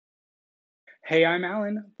Hey, I'm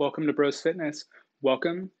Alan. Welcome to Broz Fitness.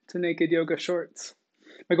 Welcome to Naked Yoga Shorts.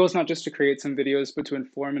 My goal is not just to create some videos, but to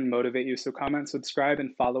inform and motivate you. So comment, subscribe,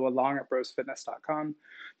 and follow along at brosfitness.com.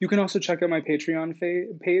 You can also check out my Patreon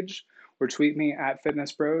page or tweet me at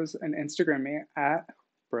fitnessbros and Instagram me at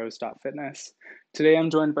bros.fitness. Today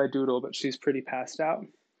I'm joined by Doodle, but she's pretty passed out.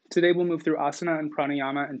 Today we'll move through asana and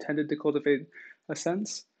pranayama intended to cultivate a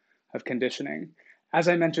sense of conditioning. As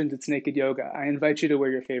I mentioned, it's naked yoga. I invite you to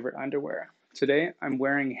wear your favorite underwear. Today, I'm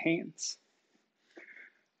wearing Hanes.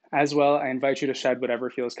 As well, I invite you to shed whatever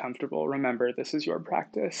feels comfortable. Remember, this is your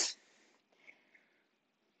practice.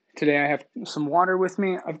 Today, I have some water with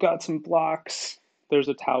me. I've got some blocks. There's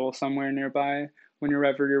a towel somewhere nearby.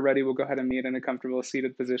 Whenever you're ready, we'll go ahead and meet in a comfortable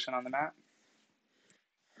seated position on the mat.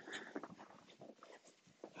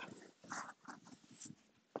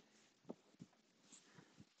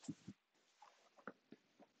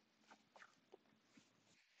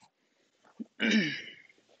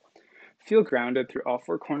 Feel grounded through all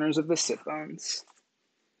four corners of the sit bones.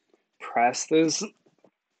 Press those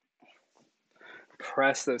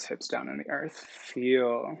hips down in the earth.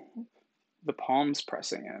 Feel the palms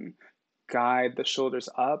pressing in. Guide the shoulders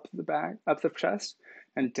up the back, up the chest,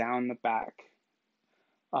 and down the back.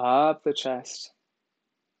 Up the chest,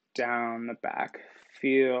 down the back.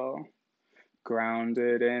 Feel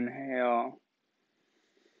grounded. Inhale.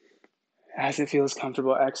 As it feels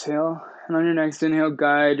comfortable, exhale. And on your next inhale,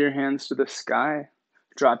 guide your hands to the sky.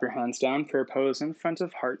 Drop your hands down, prayer pose in front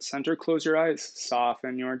of heart center. Close your eyes.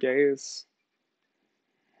 Soften your gaze.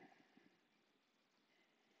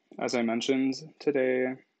 As I mentioned,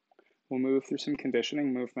 today we'll move through some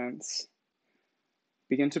conditioning movements.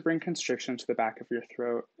 Begin to bring constriction to the back of your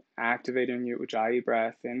throat, activating your Ujjayi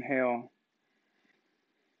breath. Inhale.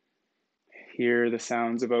 Hear the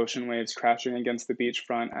sounds of ocean waves crashing against the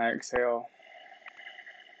beachfront. Exhale.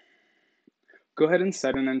 Go ahead and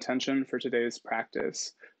set an intention for today's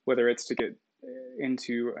practice, whether it's to get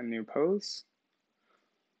into a new pose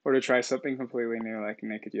or to try something completely new like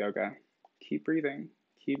naked yoga. Keep breathing.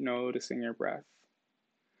 Keep noticing your breath.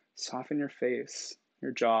 Soften your face,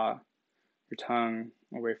 your jaw, your tongue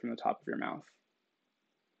away from the top of your mouth.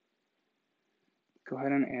 Go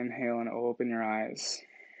ahead and inhale and open your eyes.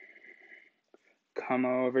 Come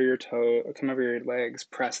over your legs.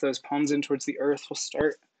 Press those palms in towards the earth. We'll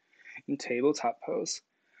start in tabletop pose.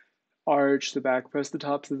 Arch the back, press the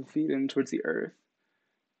tops of the feet in towards the earth.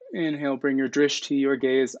 Inhale, bring your drishti, your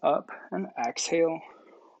gaze up, and exhale,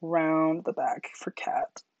 round the back for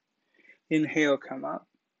cat. Inhale, come up.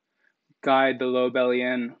 Guide the low belly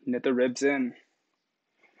in, knit the ribs in.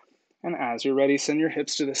 And as you're ready, send your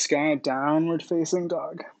hips to the sky, downward facing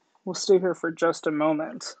dog. We'll stay here for just a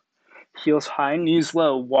moment. Heels high, knees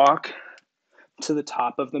low. Walk to the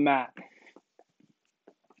top of the mat.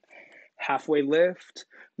 Halfway lift.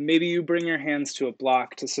 Maybe you bring your hands to a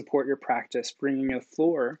block to support your practice, bringing the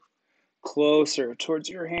floor closer towards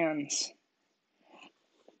your hands.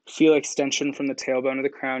 Feel extension from the tailbone of the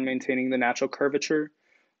crown, maintaining the natural curvature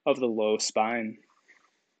of the low spine.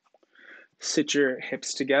 Sit your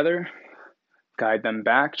hips together. Guide them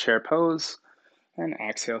back, chair pose. And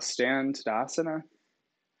exhale, stand, Tadasana.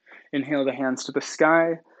 Inhale the hands to the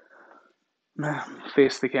sky.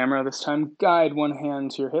 Face the camera this time. Guide one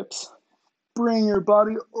hand to your hips. Bring your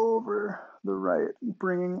body over the right,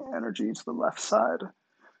 bringing energy to the left side.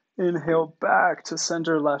 Inhale back to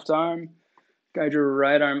center left arm. Guide your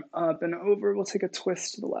right arm up and over. We'll take a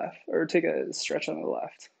twist to the left, or take a stretch on the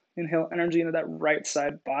left. Inhale energy into that right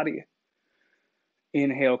side body.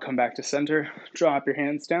 Inhale, come back to center. Drop your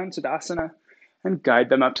hands down, Tadasana, and guide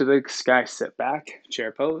them up to the sky. Sit back,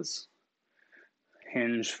 chair pose.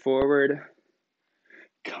 Hinge forward.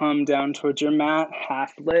 Come down towards your mat,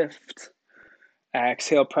 half lift.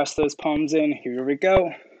 Exhale, press those palms in. Here we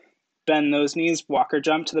go. Bend those knees, walker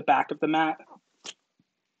jump to the back of the mat.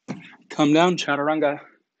 Come down, chaturanga.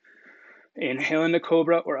 Inhale into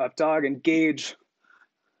cobra or up dog. Engage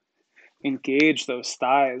those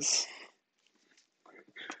thighs.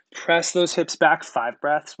 Press those hips back, 5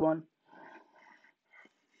 breaths. 1,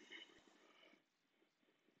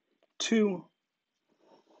 2.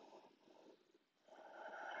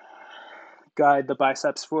 Guide the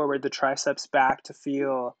biceps forward, the triceps back to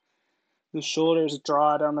feel the shoulders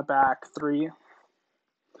draw down the back. 3.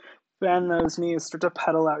 Bend those knees, start to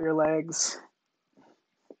pedal out your legs.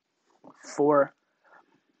 4.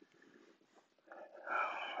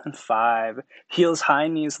 And 5. Heels high,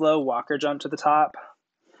 knees low, walker jump to the top.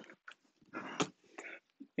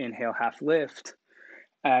 Inhale, half lift.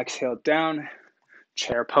 Exhale down,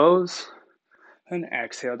 chair pose. And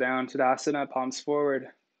exhale down, Tadasana, palms forward.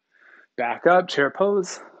 Back up, chair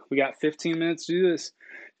pose. We got 15 minutes to do this.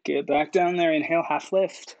 Get back down there. Inhale, half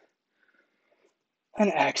lift.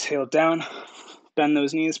 And exhale down. Bend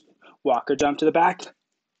those knees. Walk or jump to the back.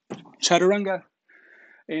 Chaturanga.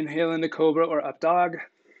 Inhale into cobra or up dog.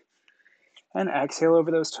 And exhale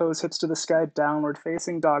over those toes, hips to the sky, downward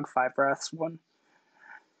facing dog. 5 breaths. 1,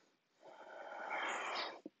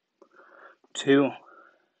 2,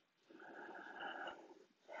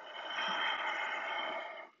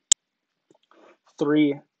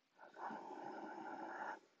 3,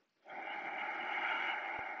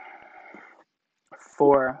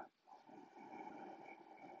 4,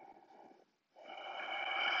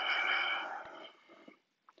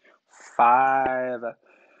 5.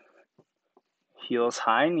 Heels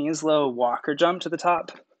high, knees low. Walk or jump to the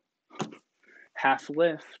top. Half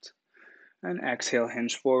lift. And exhale,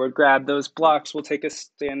 hinge forward. Grab those blocks. We'll take a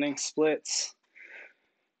standing splits.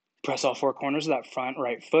 Press all 4 corners of that front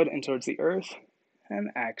right foot in towards the earth. And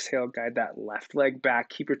exhale, guide that left leg back.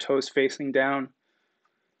 Keep your toes facing down.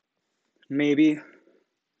 Maybe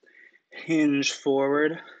hinge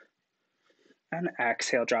forward. And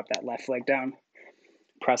exhale, drop that left leg down.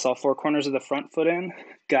 Press all 4 corners of the front foot in.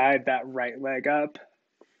 Guide that right leg up.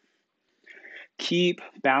 Keep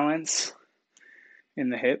balance in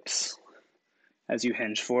the hips as you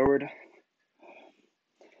hinge forward.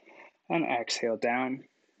 And exhale down.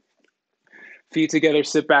 Feet together,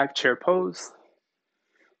 sit back, chair pose.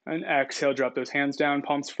 And exhale, drop those hands down,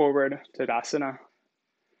 palms forward, Tadasana.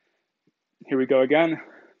 Here we go again.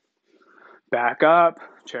 Back up,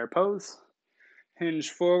 chair pose. Hinge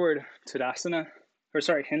forward, Tadasana.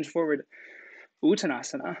 Hinge forward,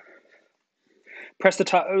 Uttanasana. Press the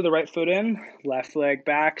top of the right foot in, left leg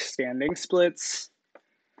back, standing splits.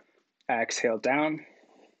 Exhale down.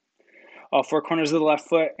 All 4 corners of the left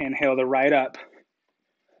foot, inhale the right up.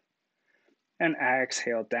 And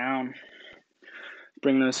exhale down.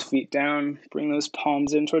 Bring those feet down, bring those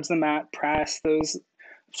palms in towards the mat,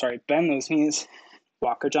 bend those knees.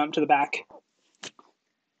 Walk or jump to the back.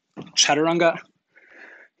 Chaturanga.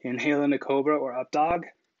 Inhale into cobra or up dog.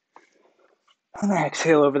 And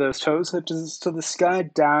exhale over those toes, hips to the sky,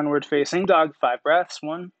 downward facing dog. 5 breaths.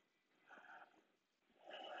 1,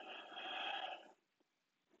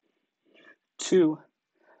 2,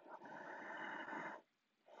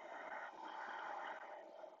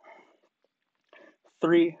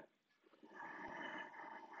 3,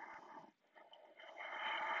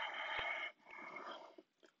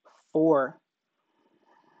 4,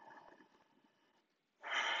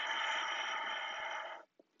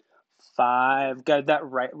 5. Guide that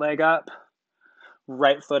right leg up.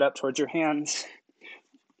 Right foot up towards your hands.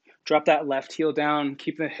 Drop that left heel down.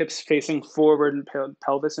 Keep the hips facing forward and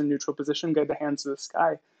pelvis in neutral position. Guide the hands to the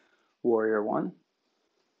sky. Warrior 1.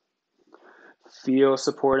 Feel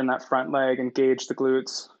support in that front leg. Engage the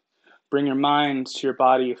glutes. Bring your mind to your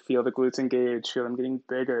body. Feel the glutes engage. Feel them getting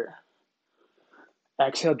bigger.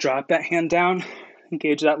 Exhale, drop that hand down.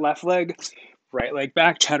 Engage that left leg. Right leg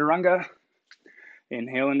back, chaturanga.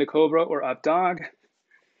 Inhale into cobra or up dog.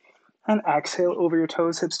 And exhale over your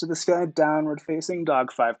toes, hips to the sky, downward facing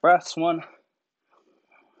dog. 5 breaths. 1,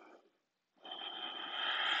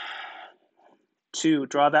 2,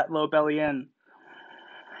 draw that low belly in.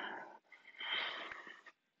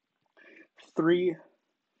 3,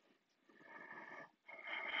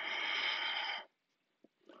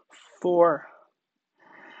 4,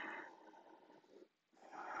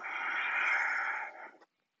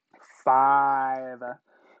 5.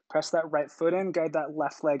 Press that right foot in, guide that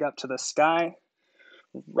left leg up to the sky.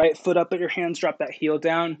 Right foot up at your hands, drop that heel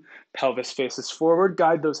down. Pelvis faces forward,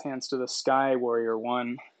 guide those hands to the sky, warrior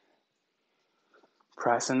 1.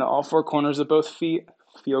 Press into all 4 corners of both feet.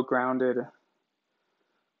 Feel grounded.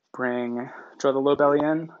 Draw the low belly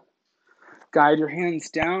in. Guide your hands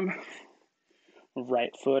down.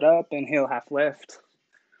 Right foot up, inhale, half lift.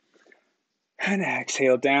 And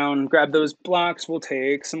exhale down. Grab those blocks. We'll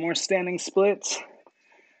take some more standing splits.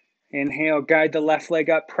 Inhale, guide the left leg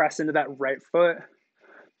up, press into that right foot.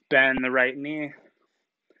 Bend the right knee.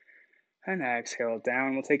 And exhale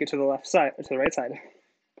down. We'll take it to the left side, to the right side.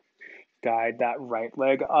 Guide that right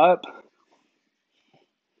leg up.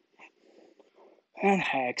 And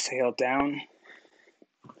exhale down.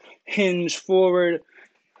 Hinge forward.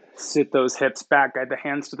 Sit those hips back. Guide the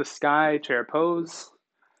hands to the sky, chair pose.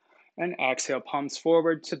 And exhale, palms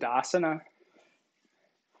forward, Tadasana.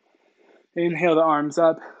 Inhale the arms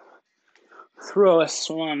up. Throw a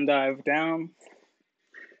swan dive down.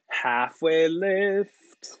 Halfway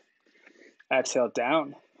lift. Exhale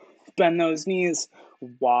down. Bend those knees.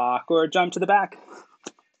 Walk or jump to the back.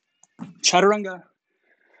 Chaturanga.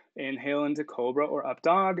 Inhale into cobra or up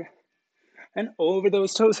dog. And over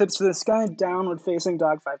those toes, hips to the sky, downward facing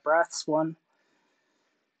dog, 5 breaths. 1,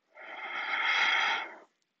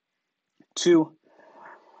 2.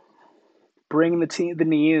 Bring the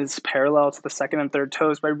knees parallel to the second and third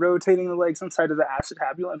toes by rotating the legs inside of the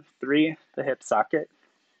acetabulum. 3, the hip socket.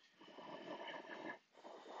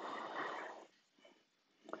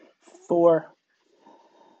 4,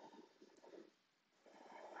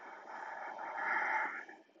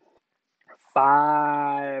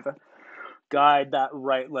 5. Guide that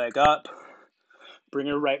right leg up. Bring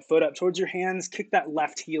your right foot up towards your hands. Kick that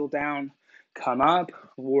left heel down. Come up.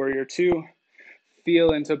 Warrior 2.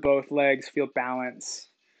 Feel into both legs. Feel balance.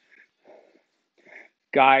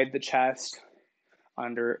 Guide the chest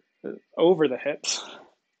over the hips.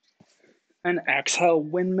 And exhale,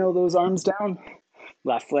 windmill those arms down.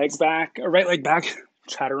 Left leg back, or right leg back.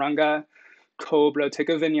 Chaturanga, Cobra, take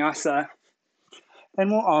a vinyasa. And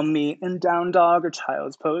we'll all meet in down dog or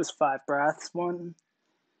child's pose. 5 breaths. 1.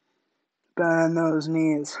 Bend those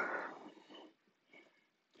knees.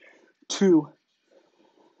 2.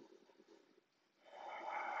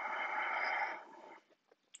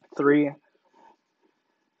 3.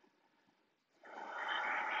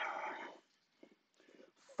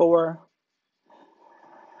 4.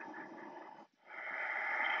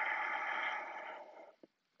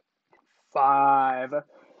 5.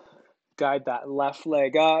 Guide that left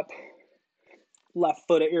leg up. Left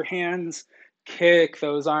foot at your hands. Kick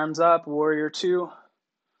those arms up. Warrior 2.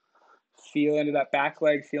 Feel into that back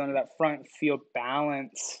leg. Feel into that front. Feel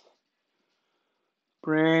balance.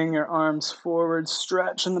 Bring your arms forward.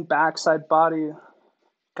 Stretch in the backside body.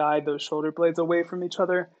 Guide those shoulder blades away from each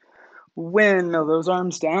other. Windmill those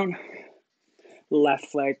arms down.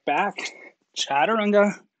 Left leg back.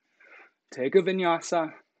 Chaturanga. Take a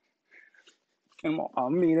vinyasa. And we'll all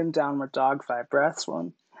meet in downward dog. 5 breaths.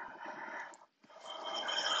 1,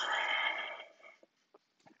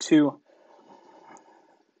 2,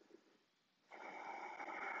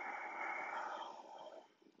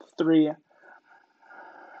 3,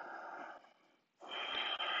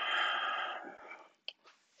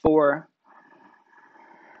 4,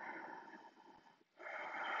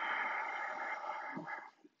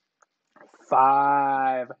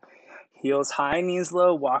 5. Heels high, knees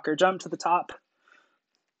low. Walker jump to the top.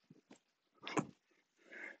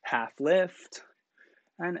 Half lift.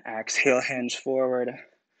 And exhale, hinge forward.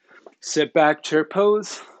 Sit back, chair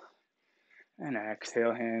pose. And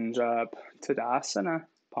exhale, hinge up. Tadasana.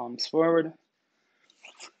 Palms forward.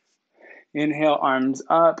 Inhale, arms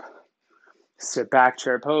up. Sit back,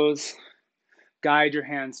 chair pose. Guide your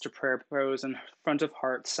hands to prayer pose in front of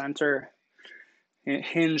heart center.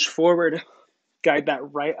 Hinge forward. Guide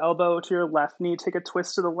that right elbow to your left knee. Take a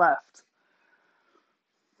twist to the left.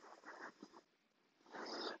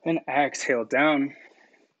 And exhale down.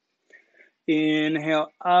 Inhale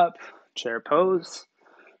up, chair pose.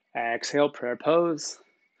 Exhale, prayer pose.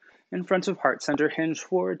 In front of heart center, hinge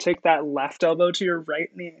forward. Take that left elbow to your right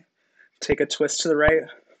knee. Take a twist to the right.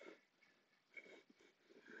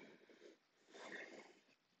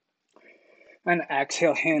 And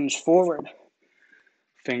exhale, hinge forward.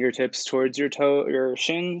 Fingertips towards your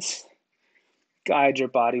shins. Guide your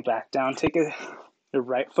body back down. Take your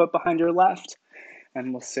right foot behind your left.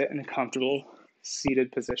 And we'll sit in a comfortable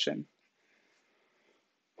seated position.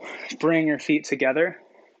 Bring your feet together.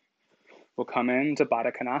 We'll come into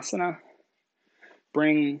Baddha Konasana.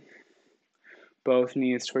 Bring both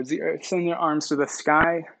knees towards the earth. Send your arms to the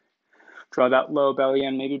sky. Draw that low belly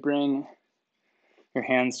in. Maybe bring your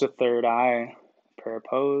hands to third eye. Prayer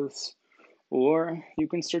pose. Or you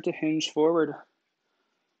can start to hinge forward.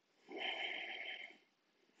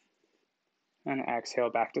 And exhale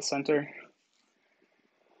back to center.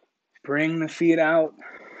 Bring the feet out.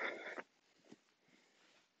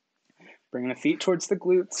 Bring the feet towards the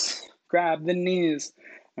glutes. Grab the knees.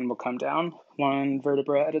 And we'll come down 1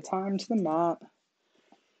 vertebra at a time to the mat.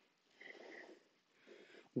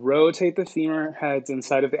 Rotate the femur heads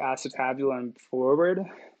inside of the acetabulum forward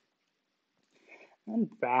and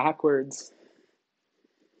backwards.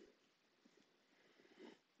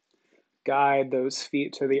 Guide those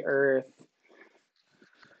feet to the earth.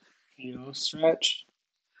 Feel stretch.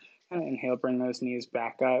 And inhale, bring those knees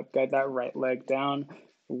back up. Guide that right leg down.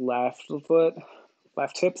 Left foot,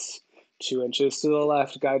 left hips, 2 inches to the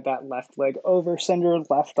left. Guide that left leg over. Send your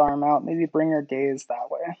left arm out. Maybe bring your gaze that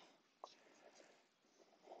way.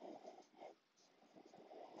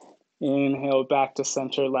 Inhale back to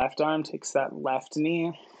center. Left arm takes that left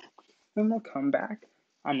knee. And we'll come back.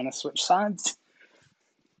 I'm going to switch sides.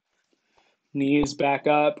 Knees back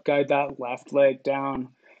up. Guide that left leg down.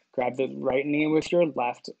 Grab the right knee with your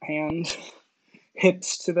left hand.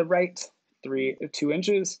 Hips to the right. 2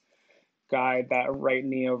 inches. Guide that right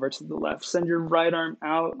knee over to the left. Send your right arm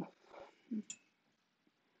out.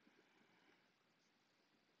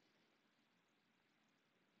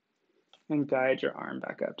 And guide your arm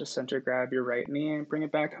back up to center. Grab your right knee and bring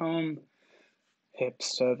it back home.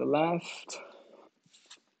 Hips to the left.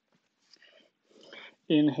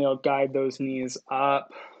 Inhale, guide those knees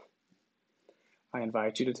up. I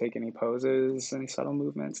invite you to take any poses, any subtle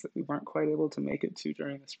movements that we weren't quite able to make it to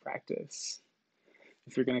during this practice.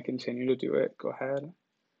 If you're going to continue to do it, go ahead.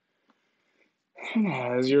 And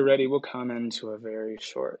as you're ready, we'll come into a very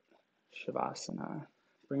short Shavasana.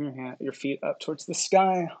 Bring your feet up towards the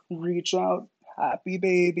sky. Reach out. Happy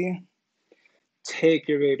baby. Take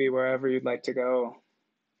your baby wherever you'd like to go.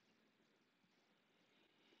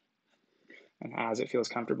 And as it feels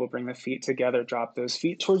comfortable, bring the feet together. Drop those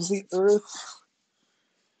feet towards the earth.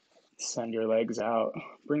 Send your legs out.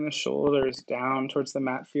 Bring the shoulders down towards the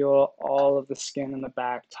mat. Feel all of the skin in the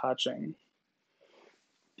back touching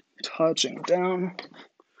down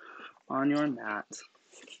on your mat.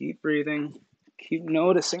 Keep breathing. Keep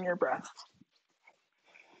noticing your breath.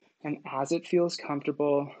 And as it feels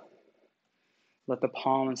comfortable, let the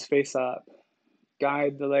palms face up.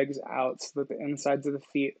 Guide the legs out so that the insides of the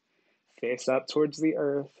feet face up towards the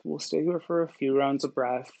earth. We'll stay here for a few rounds of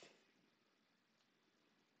breath.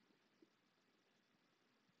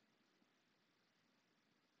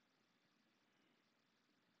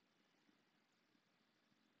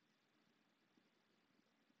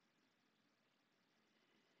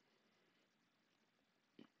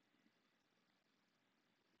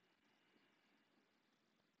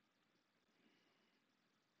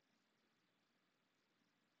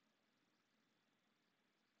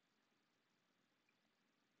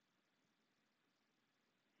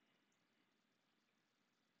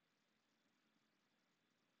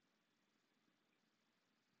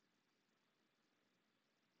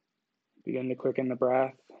 Begin to quicken the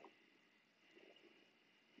breath.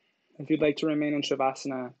 If you'd like to remain in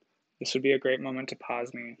Shavasana, this would be a great moment to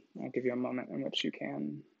pause me. I'll give you a moment in which you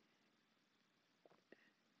can.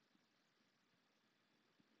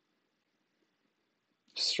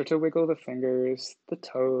 Start to wiggle the fingers, the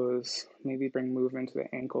toes, maybe bring movement to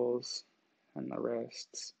the ankles and the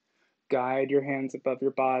wrists. Guide your hands above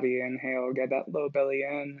your body. Inhale, get that low belly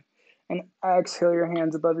in. And exhale your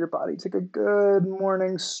hands above your body. Take a good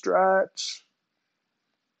morning stretch.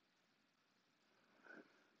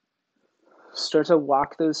 Start to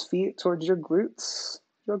walk those feet towards your glutes,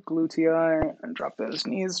 your glutea, and drop those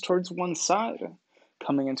knees towards one side.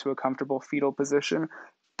 Coming into a comfortable fetal position,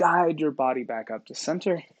 guide your body back up to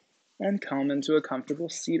center and come into a comfortable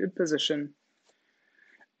seated position.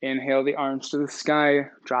 Inhale the arms to the sky,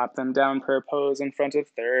 drop them down, prayer pose in front of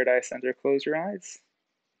third eye center. Close your eyes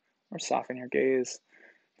or soften your gaze.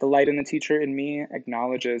 The light in the teacher in me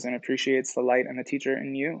acknowledges and appreciates the light in the teacher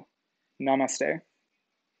in you. Namaste.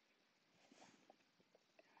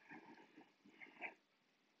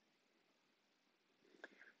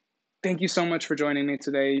 Thank you so much for joining me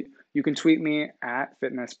today. You can tweet me at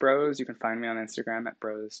FitnessBroz. You can find me on Instagram at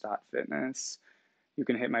broz.fitness. You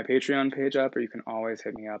can hit my Patreon page up, or you can always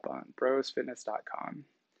hit me up on brozfitness.com.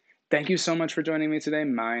 Thank you so much for joining me today.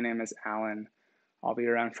 My name is Alan. I'll be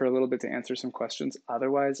around for a little bit to answer some questions.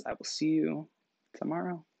 Otherwise, I will see you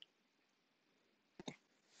tomorrow.